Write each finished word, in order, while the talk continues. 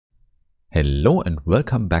Hello and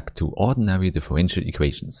welcome back to Ordinary Differential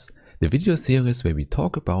Equations, the video series where we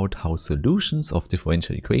talk about how solutions of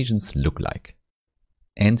differential equations look like.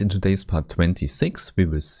 And in today's part 26, we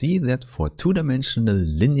will see that for two-dimensional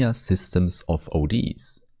linear systems of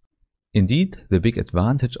ODEs. Indeed, the big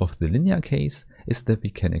advantage of the linear case is that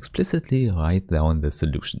we can explicitly write down the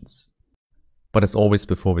solutions. But as always,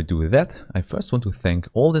 before we do that, I first want to thank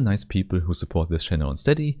all the nice people who support this channel on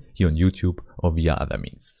Steady, here on YouTube or via other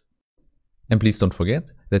means. And please don't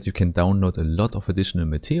forget that you can download a lot of additional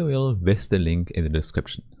material with the link in the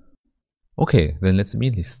description. Okay, then let's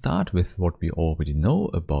immediately start with what we already know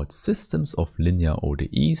about systems of linear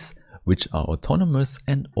ODEs, which are autonomous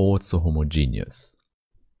and also homogeneous.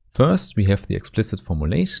 First, we have the explicit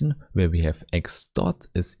formulation where we have x dot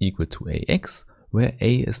is equal to ax, where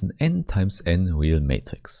A is an n times n real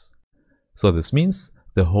matrix. So this means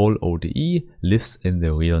the whole ODE lives in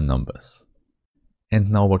the real numbers. And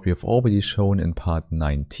now what we have already shown in part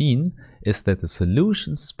 19 is that the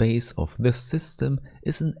solution space of this system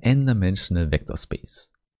is an n-dimensional vector space.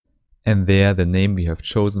 And there the name we have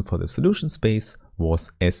chosen for the solution space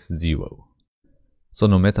was S0. So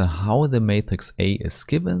no matter how the matrix A is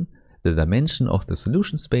given, the dimension of the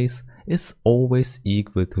solution space is always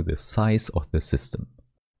equal to the size of the system.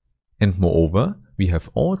 And moreover, we have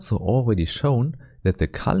also already shown that the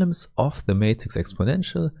columns of the matrix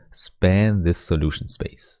exponential span this solution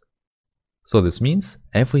space. So this means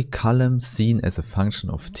every column seen as a function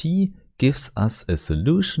of t gives us a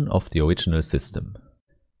solution of the original system.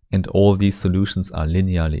 And all these solutions are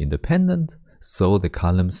linearly independent, so the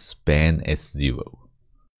columns span S0.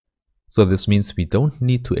 So this means we don't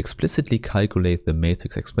need to explicitly calculate the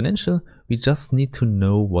matrix exponential, we just need to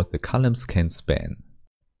know what the columns can span.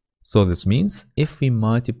 So this means if we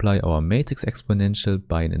multiply our matrix exponential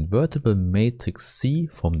by an invertible matrix C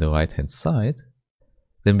from the right hand side,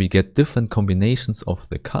 then we get different combinations of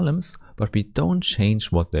the columns, but we don't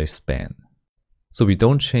change what they span. So we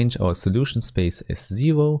don't change our solution space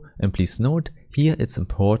S0, and please note, here it's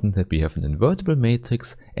important that we have an invertible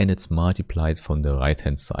matrix and it's multiplied from the right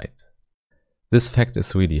hand side. This fact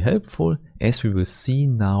is really helpful, as we will see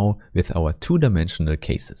now with our two-dimensional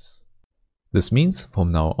cases. This means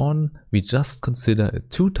from now on, we just consider a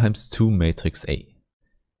 2 times 2 matrix A.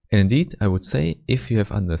 And indeed, I would say if you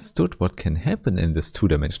have understood what can happen in this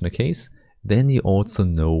two-dimensional case, then you also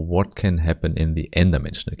know what can happen in the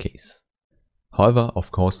n-dimensional case. However,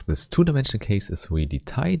 of course, this two-dimensional case is really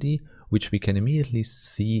tidy, which we can immediately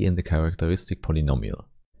see in the characteristic polynomial.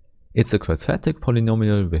 It's a quadratic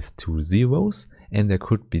polynomial with two zeros, and they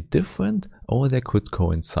could be different or they could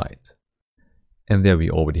coincide. And there we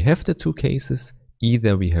already have the two cases,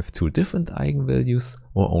 either we have two different eigenvalues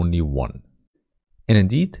or only one. And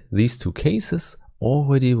indeed, these two cases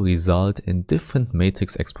already result in different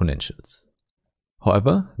matrix exponentials.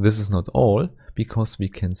 However, this is not all, because we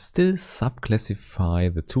can still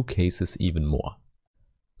subclassify the two cases even more.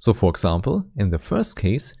 So for example, in the first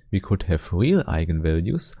case, we could have real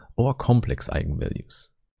eigenvalues or complex eigenvalues.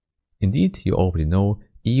 Indeed, you already know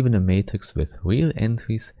even a matrix with real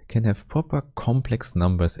entries can have proper complex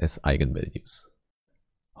numbers as eigenvalues.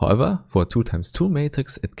 However, for a 2 times 2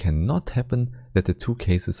 matrix, it cannot happen that the two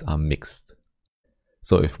cases are mixed.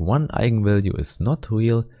 So if one eigenvalue is not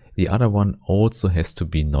real, the other one also has to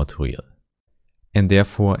be not real. And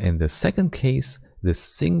therefore, in the second case, the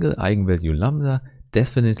single eigenvalue lambda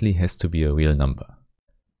definitely has to be a real number.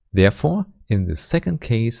 Therefore, in the second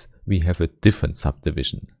case, we have a different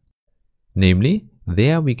subdivision. Namely,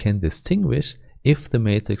 there we can distinguish if the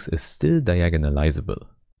matrix is still diagonalizable.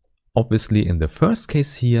 Obviously, in the first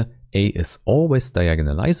case here, A is always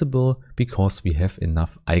diagonalizable because we have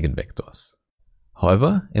enough eigenvectors.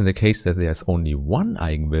 However, in the case that there's only one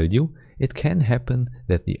eigenvalue, it can happen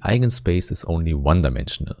that the eigenspace is only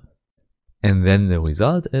one-dimensional. And then the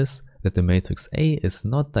result is that the matrix A is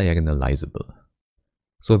not diagonalizable.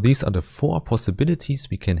 So these are the four possibilities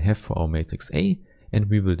we can have for our matrix A, and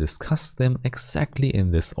we will discuss them exactly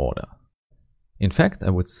in this order. In fact, I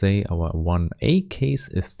would say our 1A case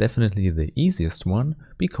is definitely the easiest one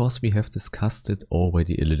because we have discussed it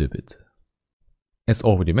already a little bit. As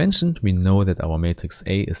already mentioned, we know that our matrix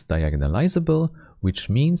A is diagonalizable, which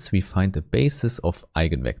means we find a basis of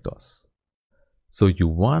eigenvectors. So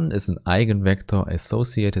u1 is an eigenvector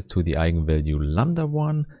associated to the eigenvalue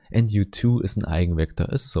lambda1, and u2 is an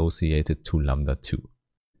eigenvector associated to lambda2.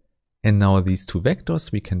 And now these two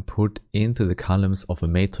vectors we can put into the columns of a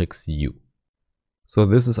matrix U. So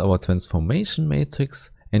this is our transformation matrix,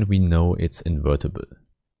 and we know it's invertible.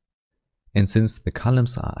 And since the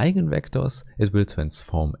columns are eigenvectors, it will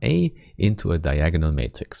transform A into a diagonal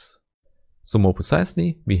matrix. So more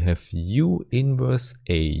precisely, we have U inverse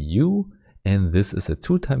AU, and this is a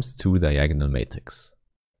 2 times 2 diagonal matrix.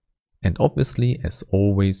 And obviously, as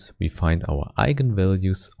always, we find our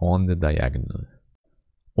eigenvalues on the diagonal.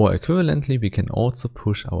 Or equivalently, we can also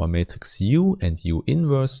push our matrix U and U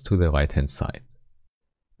inverse to the right hand side.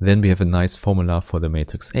 Then we have a nice formula for the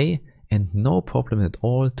matrix A and no problem at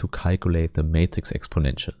all to calculate the matrix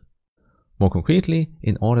exponential. More concretely,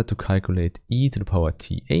 in order to calculate e to the power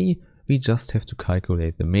ta, we just have to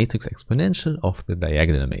calculate the matrix exponential of the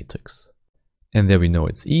diagonal matrix. And there we know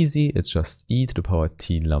it's easy, it's just e to the power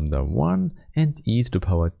t lambda 1 and e to the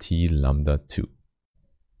power t lambda 2.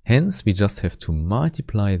 Hence, we just have to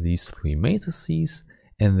multiply these three matrices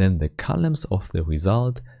and then the columns of the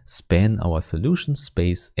result span our solution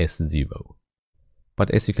space S0.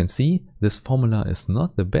 But as you can see, this formula is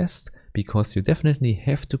not the best because you definitely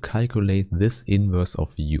have to calculate this inverse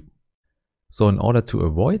of u. So in order to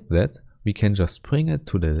avoid that, we can just bring it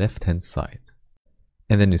to the left hand side.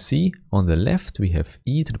 And then you see, on the left we have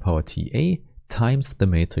e to the power ta times the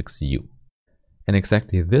matrix U. And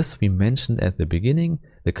exactly this we mentioned at the beginning,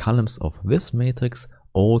 the columns of this matrix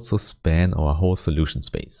also span our whole solution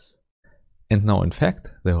space. And now in fact,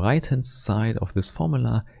 the right hand side of this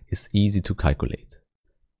formula is easy to calculate.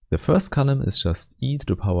 The first column is just e to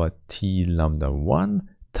the power t lambda 1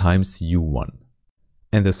 times u1.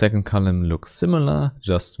 And the second column looks similar,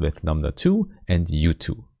 just with lambda 2 and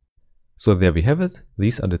u2. So there we have it,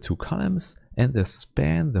 these are the two columns and they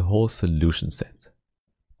span the whole solution set.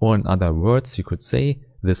 Or in other words, you could say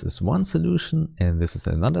this is one solution and this is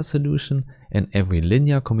another solution, and every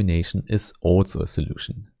linear combination is also a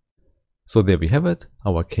solution. So there we have it,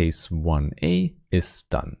 our case 1a is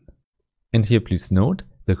done. And here please note,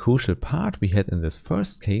 the crucial part we had in this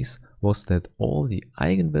first case was that all the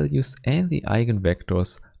eigenvalues and the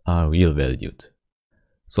eigenvectors are real valued.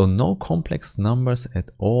 So no complex numbers at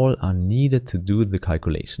all are needed to do the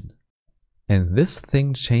calculation. And this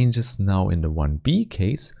thing changes now in the 1b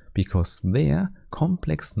case because there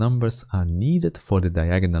complex numbers are needed for the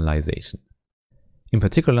diagonalization. In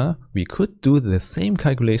particular, we could do the same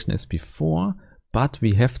calculation as before, but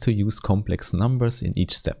we have to use complex numbers in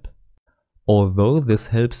each step. Although this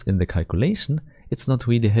helps in the calculation, it's not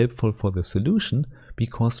really helpful for the solution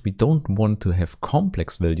because we don't want to have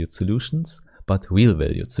complex valued solutions, but real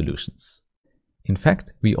valued solutions. In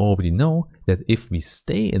fact, we already know that if we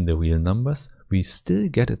stay in the real numbers, we still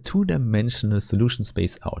get a two-dimensional solution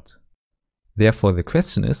space out. Therefore, the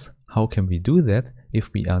question is, how can we do that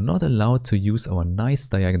if we are not allowed to use our nice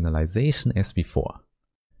diagonalization as before?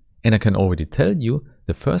 And I can already tell you,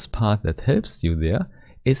 the first part that helps you there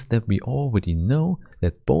is that we already know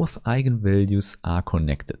that both eigenvalues are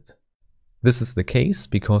connected. This is the case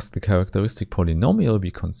because the characteristic polynomial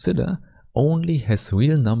we consider only has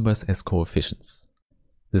real numbers as coefficients.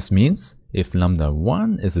 This means if lambda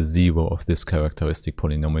 1 is a 0 of this characteristic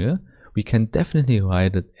polynomial, we can definitely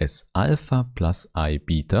write it as alpha plus I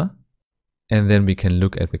beta, and then we can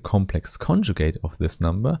look at the complex conjugate of this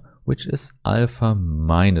number, which is alpha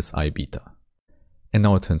minus I beta. And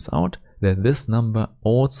now it turns out that this number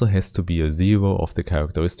also has to be a 0 of the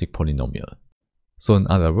characteristic polynomial. So in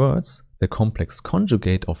other words, the complex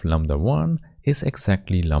conjugate of lambda 1 is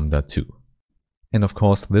exactly lambda 2. And of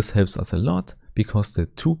course this helps us a lot because the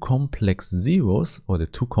two complex zeros or the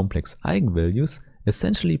two complex eigenvalues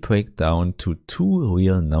essentially break down to two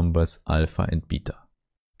real numbers alpha and beta.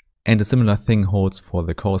 And a similar thing holds for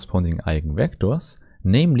the corresponding eigenvectors,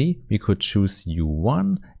 namely we could choose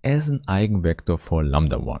u1 as an eigenvector for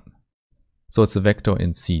lambda 1. So it's a vector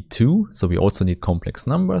in C2, so we also need complex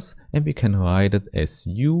numbers, and we can write it as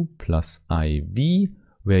u plus iv,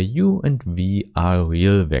 where u and v are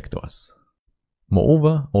real vectors.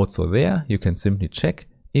 Moreover, also there you can simply check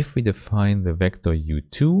if we define the vector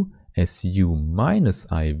u2 as u minus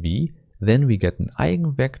iv, then we get an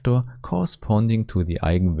eigenvector corresponding to the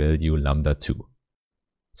eigenvalue lambda 2.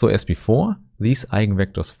 So as before, these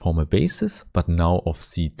eigenvectors form a basis, but now of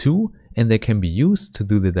C2, and they can be used to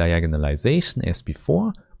do the diagonalization as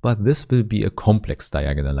before, but this will be a complex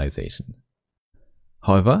diagonalization.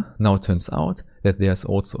 However, now it turns out that there's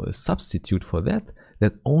also a substitute for that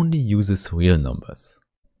only uses real numbers.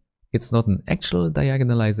 It's not an actual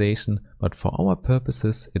diagonalization, but for our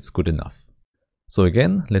purposes it's good enough. So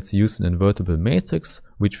again, let's use an invertible matrix,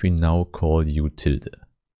 which we now call U tilde.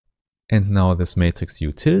 And now this matrix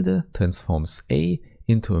U tilde transforms A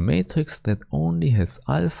into a matrix that only has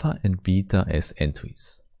alpha and beta as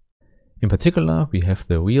entries. In particular, we have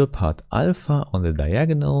the real part alpha on the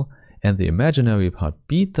diagonal and the imaginary part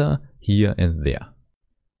beta here and there.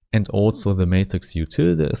 And also the matrix U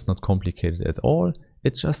tilde is not complicated at all.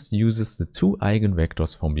 it just uses the two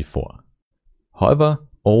eigenvectors from before. However,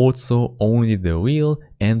 also only the real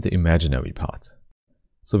and the imaginary part.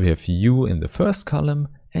 So we have u in the first column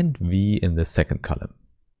and v in the second column.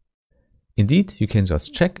 Indeed, you can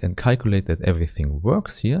just check and calculate that everything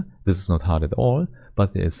works here. This is not hard at all,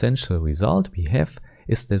 but the essential result we have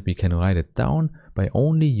is that we can write it down by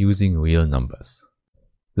only using real numbers.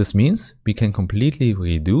 This means we can completely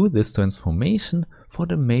redo this transformation for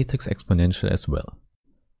the matrix exponential as well.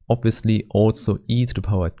 Obviously, also e to the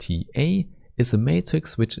power ta is a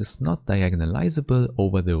matrix which is not diagonalizable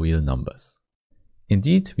over the real numbers.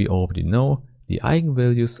 Indeed, we already know the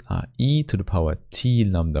eigenvalues are e to the power t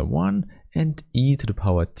lambda 1 and e to the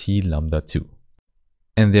power t lambda 2.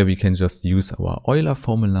 And there we can just use our Euler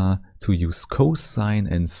formula to use cosine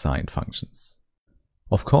and sine functions.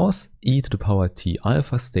 Of course, e to the power t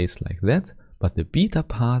alpha stays like that, but the beta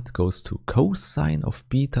part goes to cosine of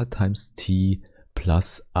beta times t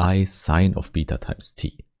plus I sine of beta times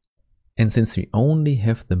t. And since we only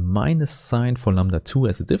have the minus sign for lambda 2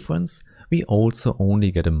 as a difference, we also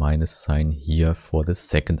only get a minus sign here for the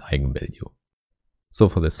second eigenvalue. So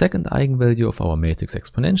for the second eigenvalue of our matrix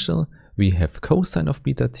exponential, we have cosine of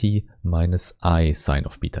beta t minus I sine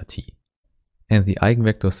of beta t. And the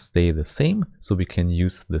eigenvectors stay the same, so we can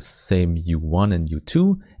use the same u1 and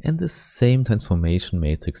u2 and the same transformation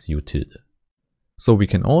matrix u tilde. So we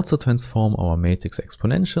can also transform our matrix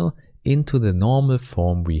exponential into the normal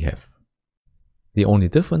form we have. The only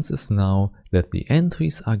difference is now that the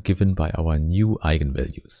entries are given by our new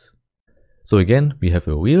eigenvalues. So again, we have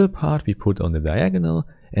a real part we put on the diagonal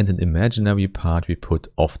and an imaginary part we put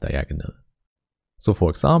off diagonal. So for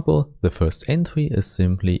example, the first entry is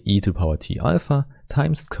simply e to the power t alpha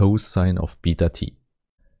times cosine of beta t.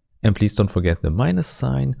 And please don't forget the minus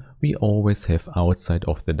sign we always have outside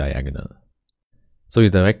of the diagonal. So you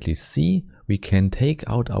directly see we can take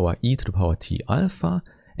out our e to the power t alpha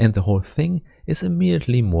and the whole thing is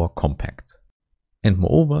immediately more compact. And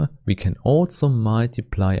moreover, we can also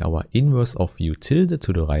multiply our inverse of u tilde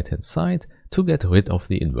to the right hand side to get rid of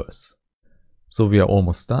the inverse. So we are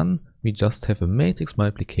almost done, we just have a matrix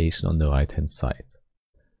multiplication on the right hand side.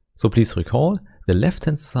 So please recall, the left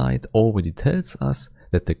hand side already tells us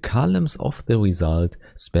that the columns of the result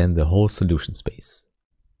span the whole solution space.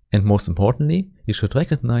 And most importantly, you should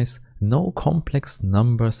recognize no complex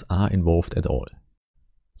numbers are involved at all.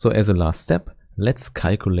 So as a last step, let's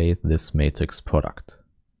calculate this matrix product.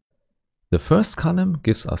 The first column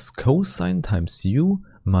gives us cosine times u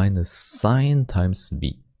minus sine times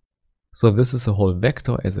v. So this is a whole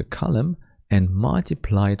vector as a column, and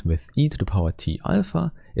multiplied with e to the power t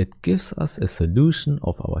alpha, it gives us a solution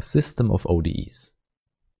of our system of ODEs.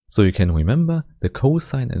 So you can remember the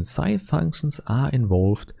cosine and sine functions are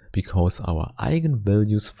involved because our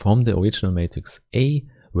eigenvalues from the original matrix A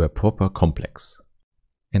were proper complex.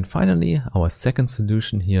 And finally, our second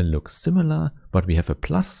solution here looks similar, but we have a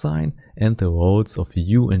plus sign and the roles of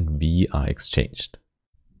u and v are exchanged.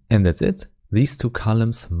 And that's it. These two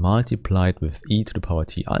columns multiplied with e to the power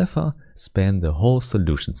t alpha span the whole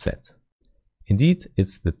solution set. Indeed,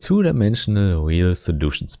 it's the two-dimensional real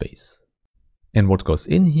solution space. And what goes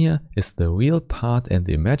in here is the real part and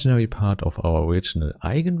the imaginary part of our original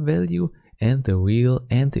eigenvalue and the real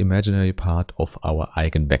and the imaginary part of our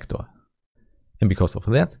eigenvector. And because of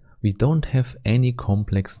that, we don't have any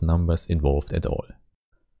complex numbers involved at all.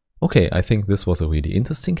 Okay, I think this was a really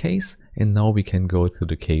interesting case, and now we can go to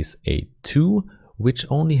the case A2, which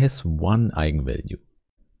only has one eigenvalue.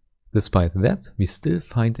 Despite that, we still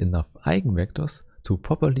find enough eigenvectors to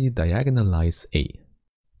properly diagonalize A.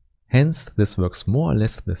 Hence, this works more or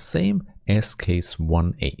less the same as case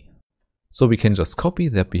 1a. So we can just copy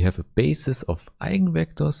that we have a basis of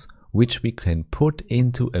eigenvectors which we can put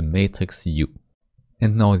into a matrix U.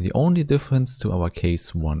 And now the only difference to our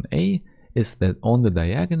case 1a is that on the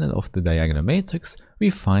diagonal of the diagonal matrix we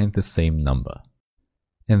find the same number.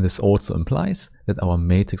 And this also implies that our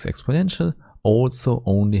matrix exponential also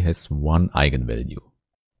only has one eigenvalue.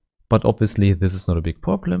 But obviously this is not a big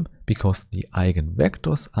problem because the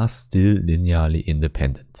eigenvectors are still linearly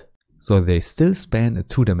independent. So they still span a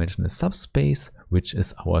two-dimensional subspace, which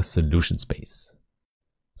is our solution space.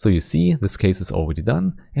 So you see, this case is already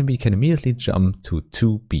done and we can immediately jump to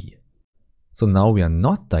 2b. So now we are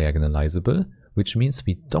not diagonalizable, which means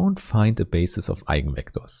we don't find a basis of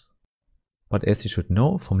eigenvectors. But as you should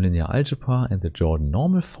know from linear algebra and the Jordan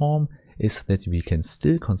normal form, is that we can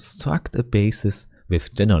still construct a basis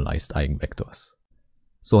with generalized eigenvectors.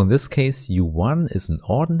 So in this case, u1 is an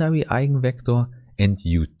ordinary eigenvector and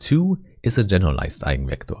u2 is a generalized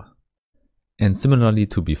eigenvector. And similarly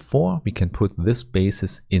to before, we can put this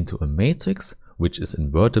basis into a matrix which is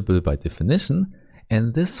invertible by definition,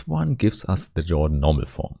 and this one gives us the Jordan normal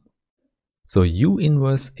form. So U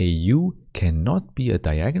inverse AU cannot be a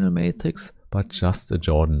diagonal matrix, but just a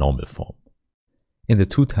Jordan normal form. In the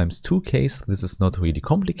 2 times 2 case, this is not really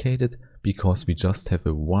complicated because we just have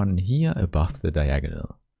a 1 here above the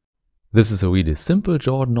diagonal. This is a really simple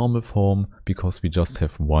Jordan normal form because we just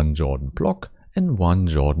have one Jordan block and one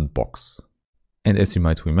Jordan box. And as you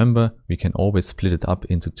might remember, we can always split it up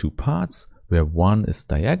into 2 parts where one is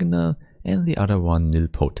diagonal and the other one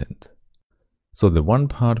nilpotent. So the one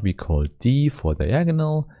part we call D for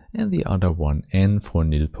diagonal and the other one N for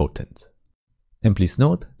nilpotent. And please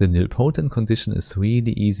note, the nilpotent condition is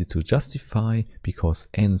really easy to justify because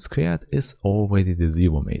N squared is already the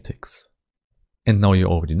zero matrix. And now you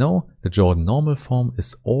already know the Jordan normal form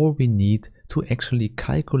is all we need to actually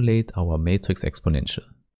calculate our matrix exponential.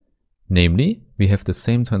 Namely, we have the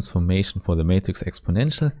same transformation for the matrix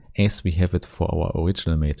exponential as we have it for our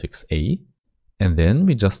original matrix A. And then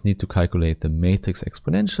we just need to calculate the matrix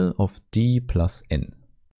exponential of D plus N.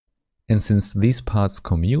 And since these parts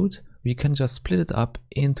commute, we can just split it up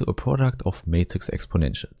into a product of matrix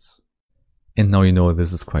exponentials. And now you know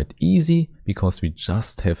this is quite easy because we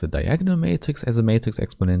just have a diagonal matrix as a matrix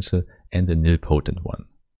exponential and a nilpotent one.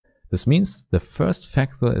 This means the first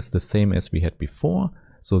factor is the same as we had before,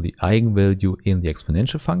 so the eigenvalue in the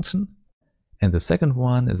exponential function. And the second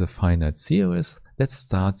one is a finite series that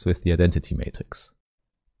starts with the identity matrix.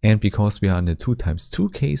 And because we are in a 2 times 2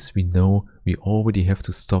 case, we know we already have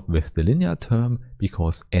to stop with the linear term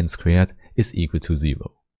because n squared is equal to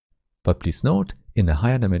 0. But please note, in a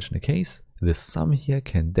higher dimensional case, the sum here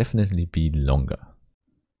can definitely be longer.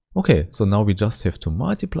 Okay, so now we just have to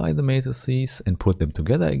multiply the matrices and put them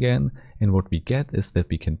together again, and what we get is that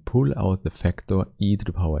we can pull out the factor e to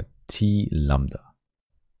the power t lambda.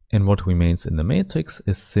 And what remains in the matrix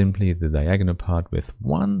is simply the diagonal part with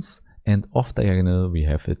 1s, and off diagonal we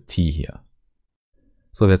have a t here.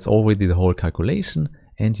 So that's already the whole calculation,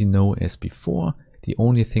 and you know, as before, the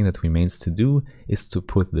only thing that remains to do is to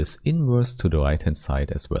put this inverse to the right hand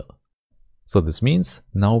side as well. So this means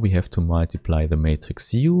now we have to multiply the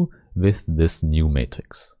matrix U with this new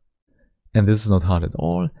matrix. And this is not hard at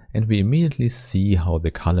all, and we immediately see how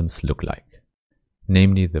the columns look like.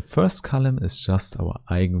 Namely, the first column is just our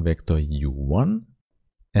eigenvector u1,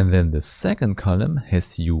 and then the second column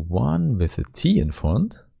has u1 with a t in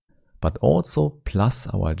front, but also plus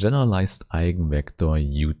our generalized eigenvector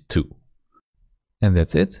u2. And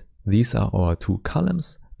that's it. These are our 2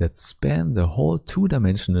 columns that span the whole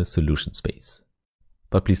 2-dimensional solution space.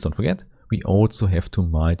 But please don't forget, we also have to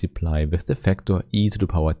multiply with the factor e to the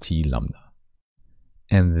power t lambda.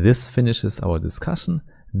 And this finishes our discussion.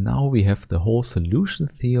 Now we have the whole solution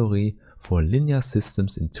theory for linear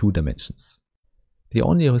systems in 2 dimensions. The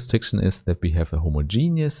only restriction is that we have a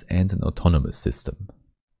homogeneous and an autonomous system.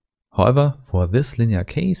 However, for this linear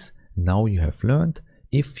case, now you have learned,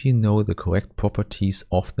 if you know the correct properties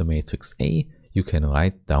of the matrix A, you can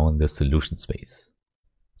write down the solution space.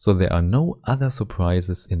 So there are no other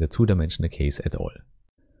surprises in the 2-dimensional case at all.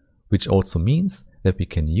 Which also means that we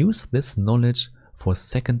can use this knowledge for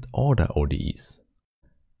second-order ODEs.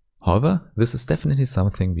 However, this is definitely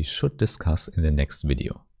something we should discuss in the next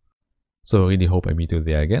video. So I really hope I meet you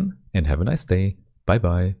there again, and have a nice day. Bye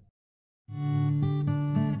bye.